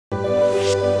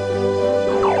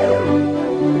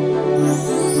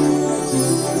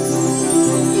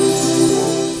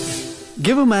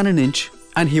man an inch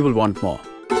and he will want more.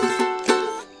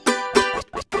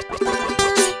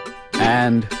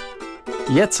 And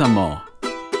yet some more.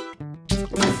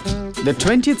 The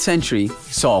 20th century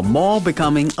saw more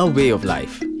becoming a way of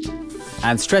life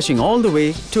and stretching all the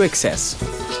way to excess.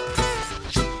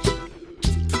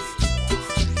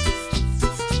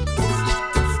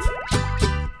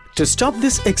 To stop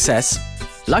this excess,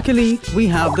 luckily we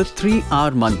have the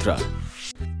 3R mantra: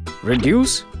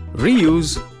 reduce,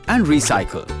 reuse and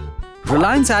recycle.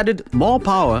 Reliance added more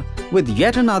power with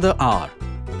yet another R: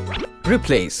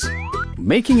 replace,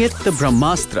 making it the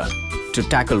Brahmastra to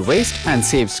tackle waste and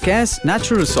save scarce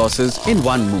natural resources in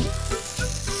one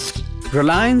move.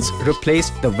 Reliance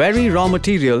replaced the very raw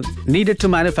material needed to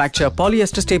manufacture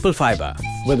polyester staple fibre.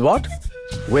 With what?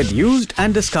 With used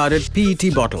and discarded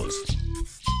PET bottles.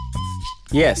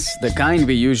 Yes, the kind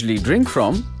we usually drink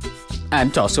from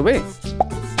and toss away.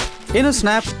 In a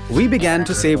snap, we began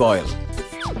to save oil.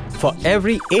 For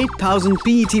every 8,000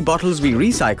 PET bottles we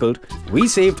recycled, we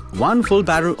saved 1 full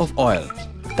barrel of oil.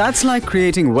 That's like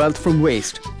creating wealth from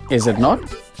waste, is it not?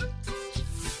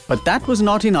 But that was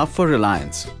not enough for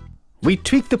Reliance. We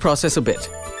tweaked the process a bit.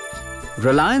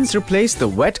 Reliance replaced the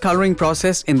wet colouring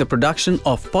process in the production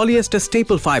of polyester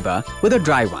staple fibre with a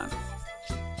dry one.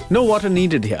 No water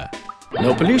needed here.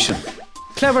 No pollution.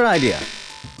 Clever idea.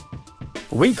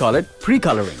 We call it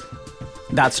pre-colouring.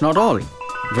 That's not all.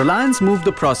 Reliance moved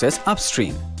the process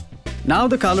upstream. Now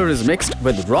the colour is mixed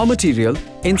with raw material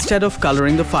instead of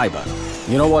colouring the fibre.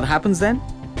 You know what happens then?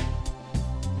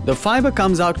 The fibre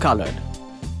comes out coloured.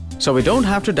 So we don't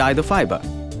have to dye the fibre.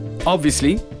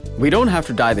 Obviously, we don't have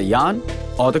to dye the yarn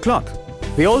or the cloth.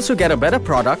 We also get a better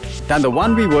product than the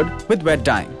one we would with wet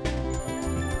dyeing.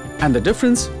 And the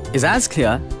difference is as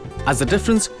clear as the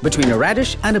difference between a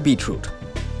radish and a beetroot.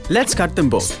 Let's cut them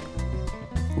both.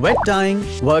 Wet dyeing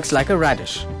works like a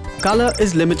radish. Color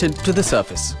is limited to the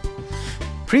surface.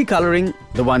 Pre-coloring,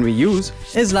 the one we use,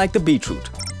 is like the beetroot,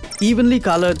 evenly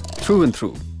colored through and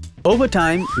through. Over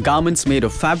time, garments made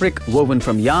of fabric woven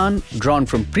from yarn drawn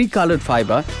from pre-colored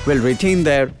fiber will retain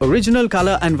their original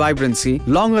color and vibrancy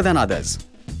longer than others.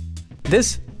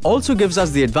 This also gives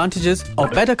us the advantages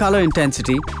of better color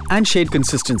intensity and shade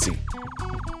consistency.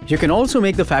 You can also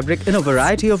make the fabric in a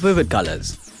variety of vivid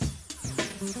colors.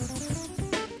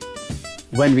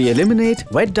 When we eliminate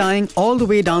wet dyeing all the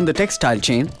way down the textile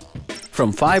chain,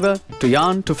 from fiber to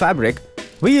yarn to fabric,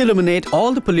 we eliminate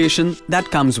all the pollution that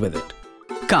comes with it.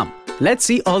 Come, let's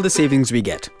see all the savings we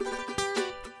get.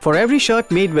 For every shirt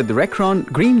made with the Recron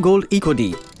Green Gold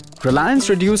EcoD, Reliance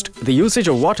reduced the usage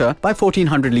of water by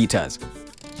 1400 litres,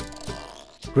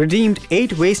 redeemed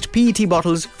 8 waste PET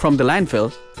bottles from the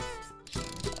landfill,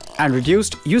 and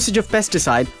reduced usage of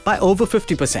pesticide by over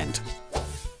 50%.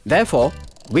 Therefore,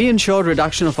 we ensure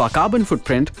reduction of our carbon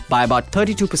footprint by about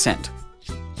 32%.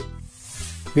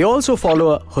 We also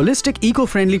follow a holistic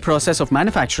eco-friendly process of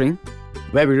manufacturing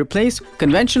where we replace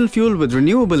conventional fuel with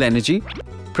renewable energy,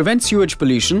 prevent sewage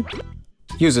pollution,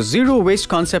 use a zero-waste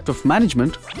concept of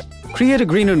management, create a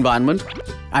green environment,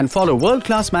 and follow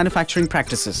world-class manufacturing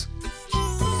practices.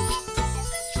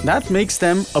 That makes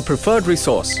them a preferred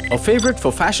resource, a favorite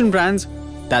for fashion brands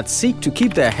that seek to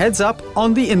keep their heads up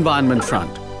on the environment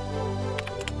front.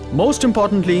 Most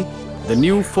importantly, the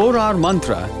new 4R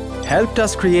mantra helped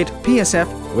us create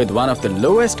PSF with one of the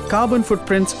lowest carbon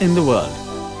footprints in the world.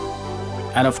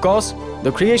 And of course,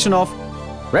 the creation of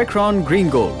Recron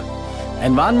GreenGold,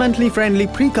 environmentally friendly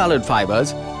pre-colored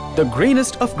fibers, the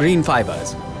greenest of green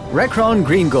fibers. Recron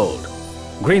GreenGold,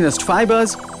 greenest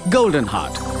fibers, golden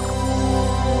heart.